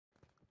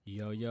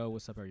Yo,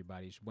 what's up,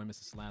 everybody? It's your boy,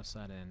 Mr.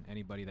 Slapside, and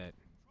anybody that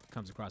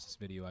comes across this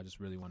video, I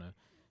just really want to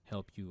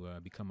help you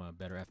become a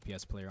better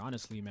FPS player.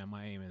 Honestly, man,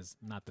 my aim is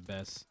not the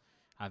best.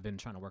 I've been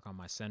trying to work on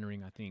my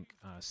centering. I think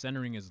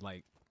centering is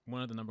like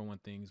one of the number one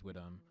things with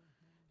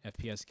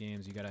FPS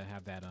games. You gotta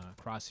have that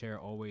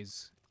crosshair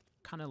always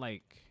kind of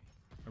like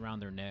around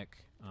their neck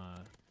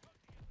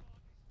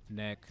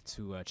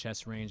to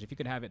chest range. If you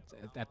could have it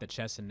at the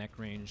chest and neck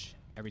range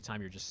every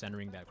time you're just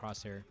centering that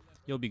crosshair,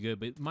 you'll be good.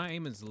 But my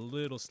aim is a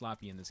little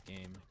sloppy in this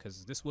game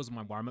because this was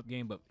my warm-up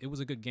game, but it was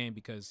a good game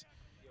because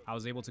I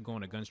was able to go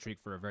on a gun streak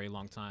for a very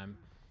long time,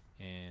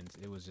 and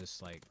it was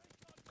just like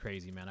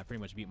crazy, man. I pretty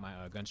much beat my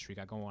gun streak.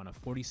 I go on a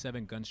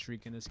 47 gun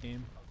streak in this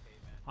game.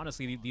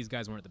 Honestly, these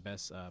guys weren't the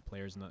best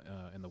players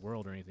in the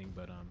world or anything,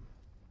 but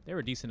they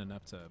were decent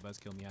enough to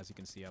buzzkill me. As you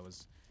can see, I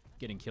was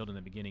getting killed in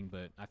the beginning,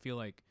 but I feel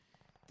like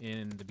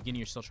in the beginning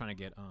you're still trying to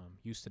get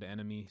used to the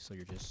enemy, so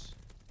you're just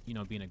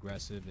being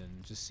aggressive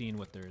and just seeing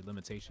what their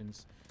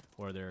limitations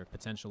or their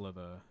potential of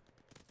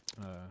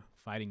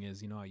fighting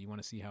is. You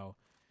want to see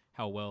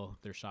how well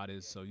their shot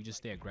is, so you just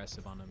stay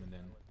aggressive on them, and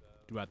then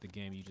throughout the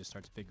game you just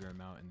start to figure them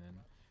out and then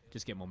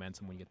just get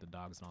momentum when you get the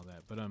dogs and all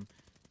that. But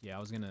yeah, I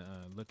was gonna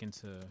look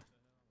into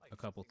a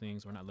couple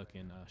things, or not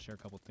looking, share a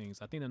couple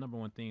things. I think the number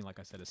one thing, like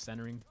I said, is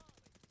centering.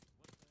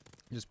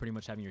 Just pretty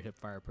much having your hip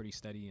fire pretty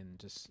steady and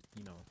just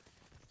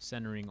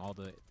centering all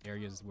the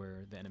areas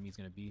where the enemy's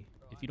going to be.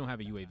 If you don't have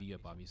a UAV up,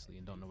 obviously,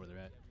 and don't know where they're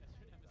at,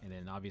 and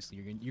then obviously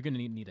you're going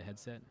to need a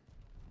headset.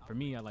 For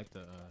me, I like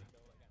the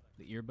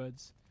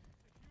earbuds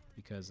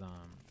because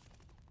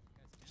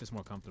it's just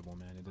more comfortable,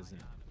 man. It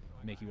doesn't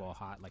make you all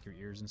hot like your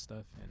ears and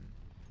stuff, and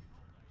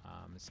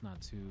it's not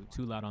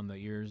too loud on the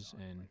ears.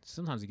 And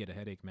sometimes you get a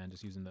headache, man,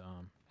 just using the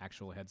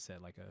actual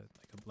headset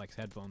like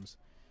headphones.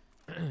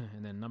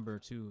 And then number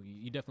two,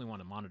 you definitely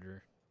want a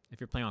monitor. If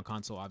you're playing on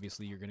console,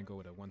 obviously you're gonna go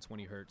with a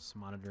 120 hertz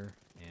monitor,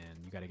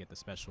 and you got to get the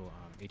special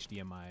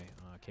HDMI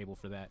cable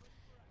for that.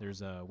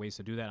 There's ways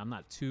to do that. I'm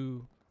not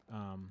too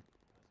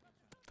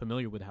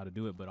familiar with how to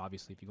do it, but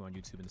obviously if you go on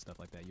YouTube and stuff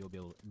like that,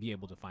 you'll be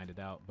able to find it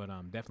out. But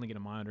definitely get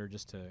a monitor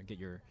just to get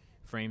your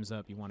frames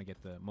up. You want to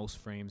get the most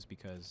frames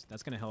because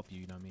that's gonna help you.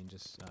 You know what I mean?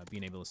 Just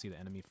being able to see the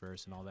enemy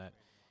first and all that.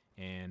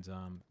 And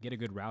get a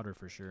good router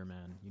for sure,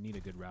 man. You need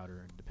a good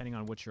router depending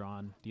on what you're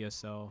on,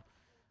 DSL.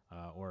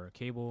 Or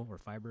cable or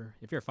fiber.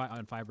 If you're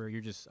on fiber, you're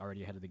just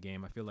already ahead of the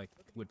game. I feel like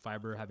with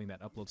fiber having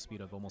that upload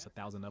speed of almost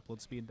 1,000 upload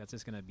speed, that's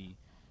just gonna be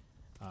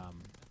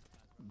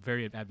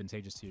very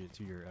advantageous to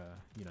your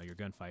your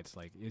gunfights.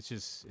 Like it's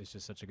just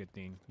such a good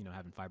thing,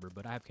 having fiber.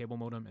 But I have cable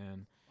modem,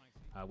 and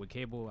with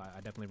cable,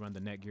 I definitely run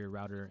the Netgear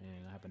router,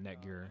 and I have a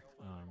Netgear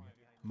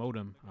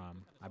modem.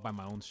 I buy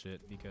my own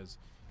shit because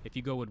if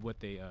you go with what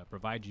they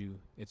provide you,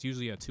 it's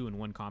usually a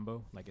 2-in-1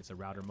 combo. Like it's a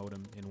router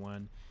modem in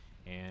one.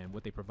 And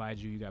what they provide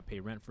you, you got to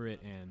pay rent for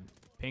it, and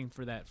paying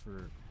for it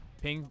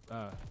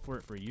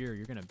for a year,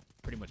 you're gonna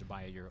pretty much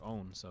buy your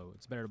own. So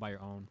it's better to buy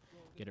your own,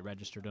 get it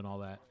registered and all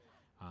that,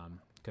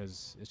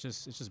 because it's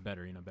just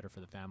better, better for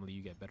the family.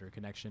 You get better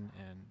connection,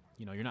 and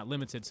you're not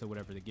limited to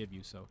whatever they give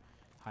you. So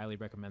highly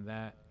recommend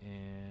that.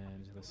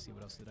 And let's see,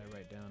 what else did I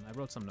write down? I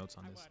wrote some notes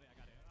on this.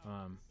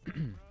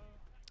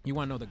 You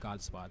want to know the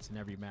god spots in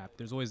every map.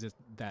 There's always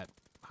that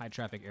high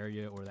traffic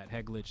area or that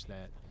head glitch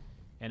that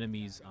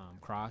enemies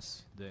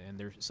cross, and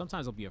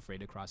sometimes they'll be afraid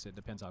to cross it.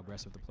 Depends how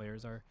aggressive the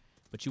players are,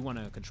 but you want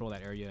to control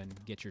that area and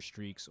get your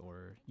streaks,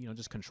 or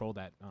just control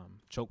that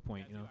choke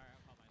point.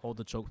 Hold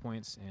the choke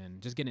points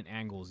and just get in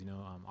angles.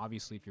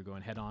 Obviously if you're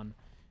going head on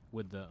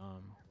with the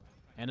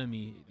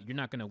enemy, you're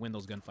not gonna win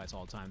those gunfights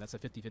all the time. That's a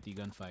 50-50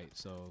 gunfight,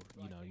 so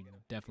you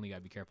definitely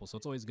gotta be careful. So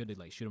it's always good to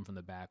like shoot them from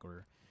the back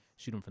or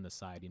shoot them from the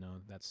side.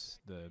 That's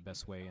the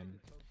best way. And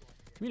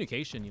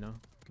communication,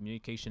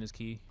 communication is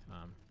key.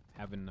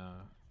 Having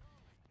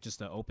just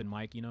an open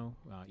mic,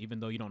 even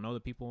though you don't know the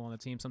people on the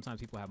team, sometimes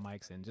people have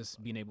mics, and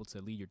just being able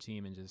to lead your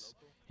team and just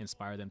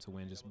inspire them to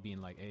win, just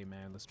being like, hey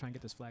man, let's try and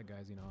get this flag,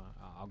 guys.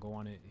 I'll go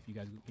on it if you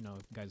guys, if you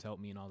guys help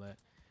me and all that.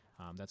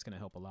 That's gonna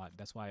help a lot.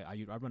 That's why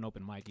I run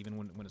open mic even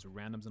when it's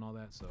randoms and all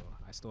that. So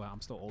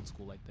I'm still old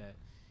school like that.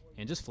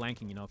 And just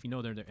flanking, if you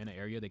know they're in an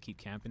area, they keep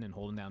camping and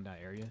holding down that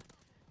area,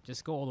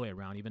 just go all the way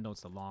around. Even though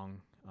it's the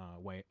long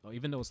way,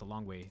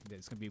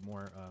 it's gonna be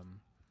more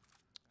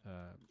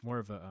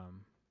of a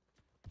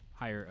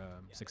higher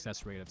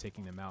success rate of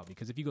taking them out,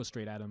 because if you go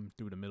straight at them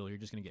through the middle, you're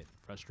just gonna get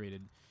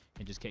frustrated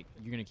and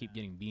you're gonna keep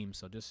getting beamed.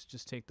 So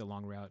just take the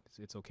long route.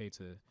 It's okay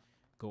to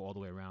go all the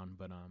way around.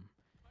 But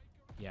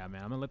yeah,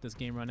 man, I'm gonna let this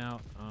game run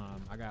out.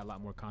 I got a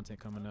lot more content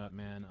coming up,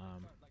 man.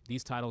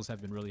 These titles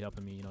have been really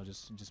helping me,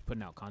 just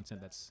putting out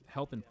content that's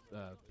helping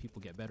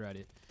people get better at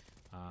it.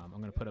 I'm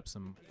gonna put up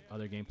some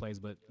other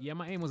gameplays, but yeah,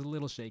 my aim was a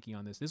little shaky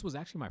on this. This was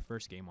actually my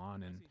first game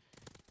on, and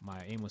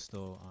my aim was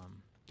still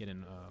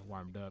getting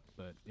warmed up,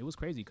 but it was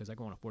crazy because I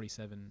go on a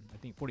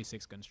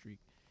 46 gun streak.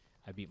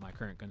 I beat my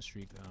current gun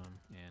streak,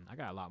 and I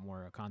got a lot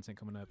more content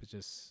coming up. It's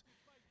just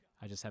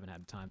I just haven't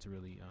had time to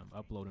really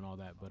upload and all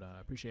that. But I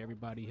appreciate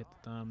everybody. Hit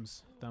the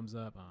thumbs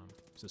up,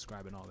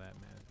 subscribe and all that,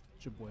 man.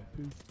 It's your boy.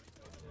 Peace.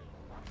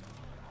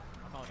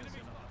 I'm probably gonna see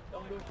him.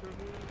 look for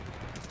me.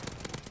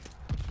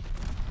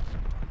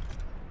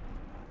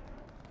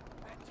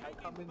 I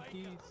come in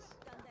peace.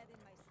 Done that in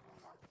my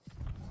sleep.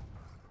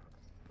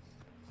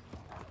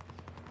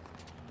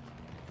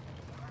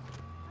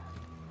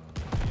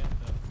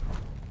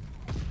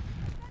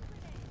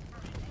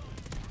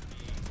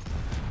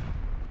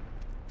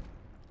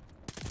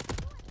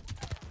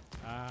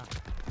 I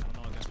don't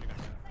know what that's gonna go.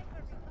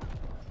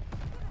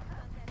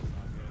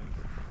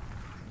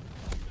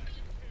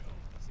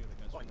 Let's see what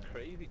the guns Going are.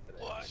 crazy today.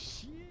 What?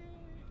 Shit!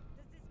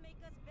 Does this make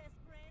us best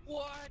friends?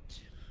 What?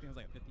 I think it was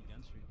like a 50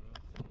 gun streak,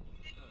 bro.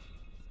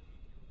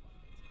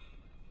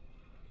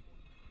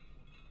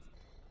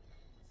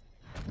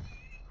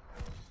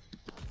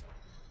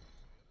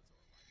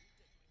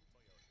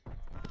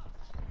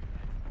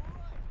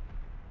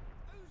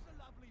 Who's the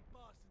lovely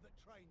bastard that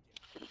trained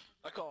you?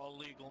 I call a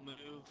legal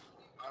move.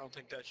 I don't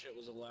think that shit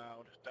was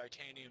allowed.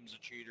 Titanium's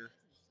a cheater.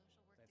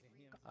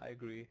 I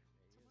agree.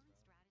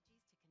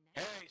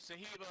 Hey,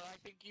 Sahiba, I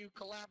think you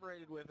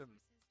collaborated with him.